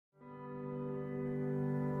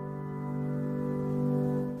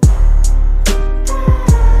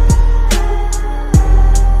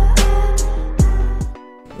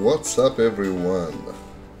What's up everyone?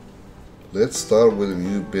 Let's start with a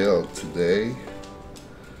new build today.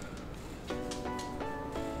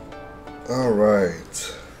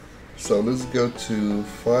 Alright, so let's go to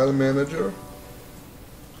File Manager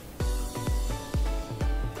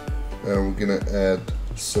and we're gonna add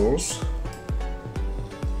source.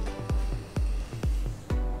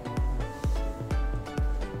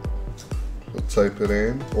 We'll type it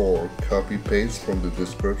in or copy paste from the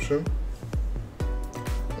description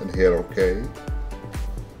and hit OK.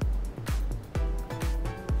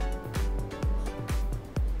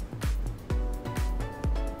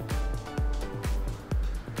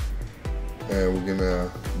 And we're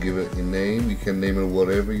gonna give it a name. You can name it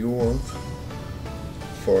whatever you want.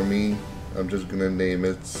 For me, I'm just gonna name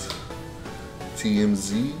it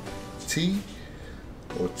TMZT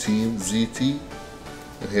or Team ZT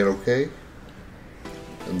and hit OK.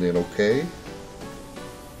 And then OK.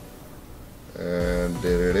 And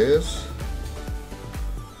there it is.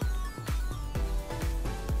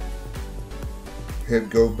 Hit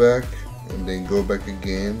go back and then go back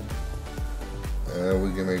again. And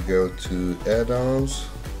we're gonna go to Addons.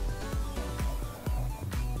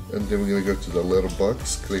 And then we're gonna go to the little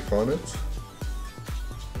box, click on it.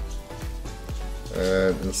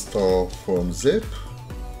 And install from zip.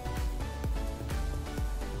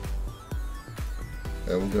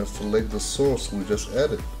 And we're gonna select the source we just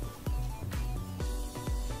added.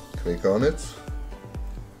 Click on it.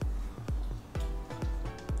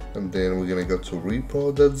 And then we're gonna go to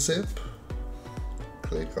repo.zip.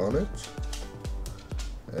 Click on it.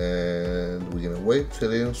 And we're gonna wait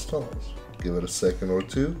till it installs. Give it a second or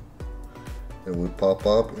two. And we'll pop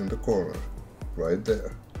up in the corner. Right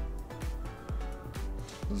there.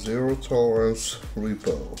 Zero tolerance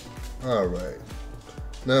repo. Alright.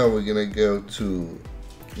 Now we're gonna go to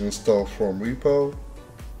install from repo.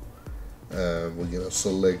 And we're gonna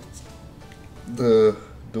select the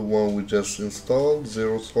one we just installed,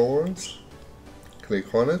 zero tolerance.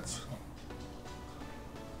 Click on it.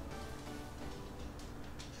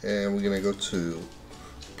 And we're gonna go to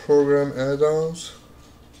program add-ons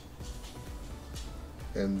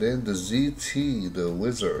and then the ZT, the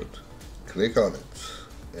wizard. Click on it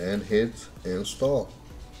and hit install.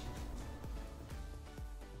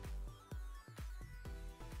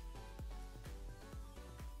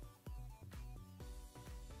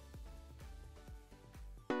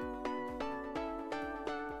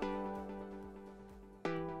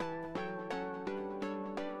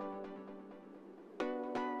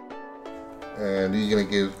 And you're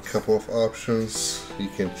gonna get a couple of options. You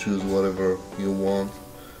can choose whatever you want.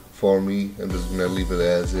 For me, I'm just gonna leave it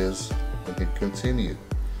as is and hit continue.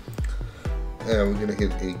 And we're gonna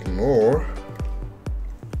hit ignore.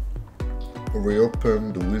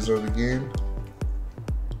 Reopen the wizard again.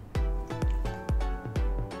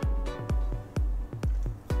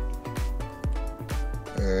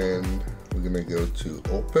 And we're gonna go to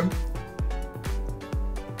open.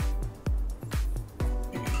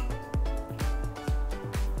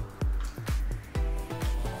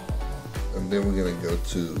 And then we're gonna go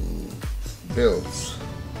to builds.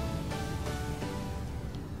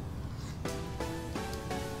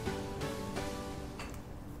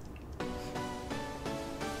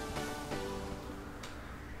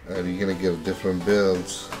 And you're gonna get different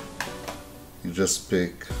builds. You just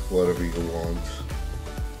pick whatever you want.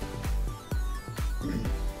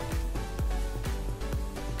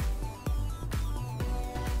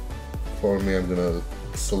 For me, I'm gonna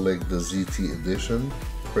select the ZT edition,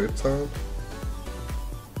 Krypton.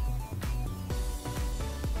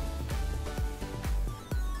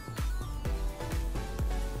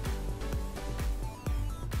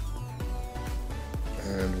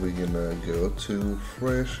 And we're gonna go to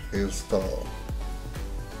fresh install.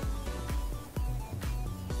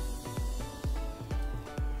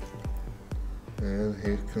 And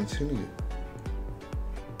hit continue.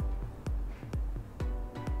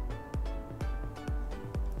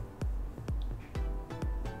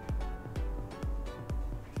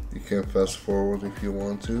 You can fast forward if you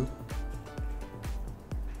want to.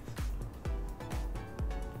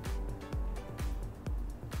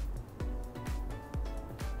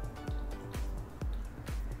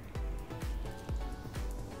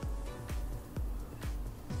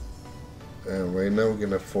 And right now we're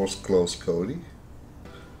gonna force close kodi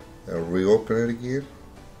and reopen it again,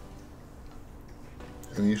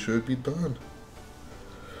 and you should be done.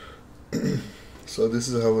 So this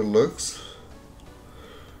is how it looks.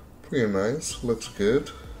 Pretty nice, looks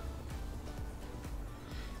good.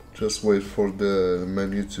 Just wait for the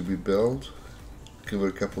menu to be built. Give it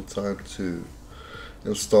a couple time to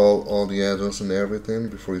install all the add-ons and everything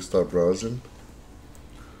before you start browsing.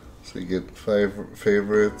 So you get 5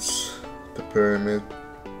 favorites, the pyramid,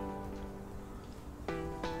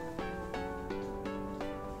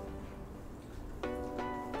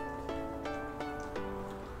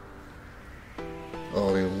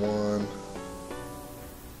 all in one.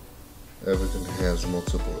 Everything has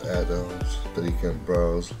multiple add-ons that you can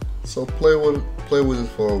browse. So play with it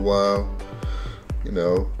for a while. You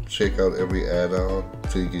know, check out every add-on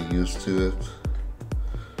till you get used to it.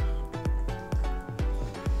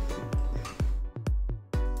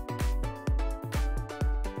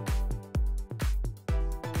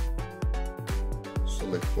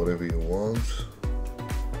 Select whatever you want.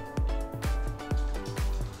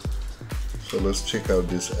 So let's check out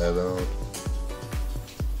this add-on.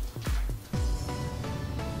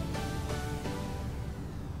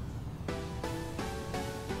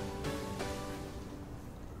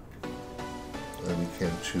 And you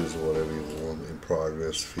can choose whatever you want: in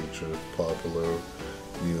progress, featured, popular,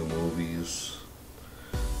 new movies.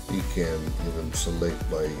 You can even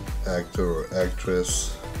select by actor or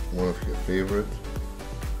actress, one of your favorite.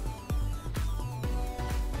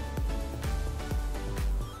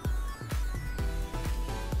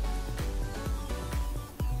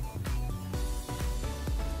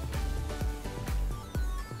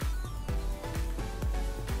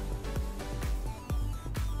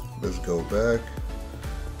 Let's go back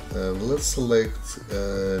and let's select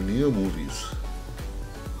new movies.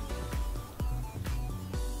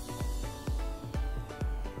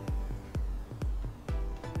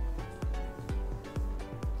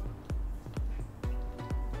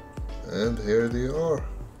 And here they are.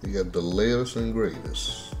 You got the latest and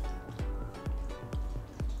greatest.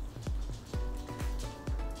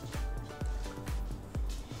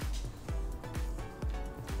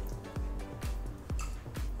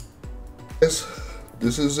 Yes,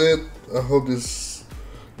 this is it. I hope this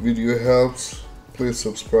video helps. Please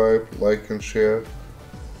subscribe, like and share.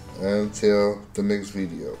 Until the next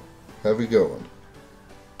video. Have a good one.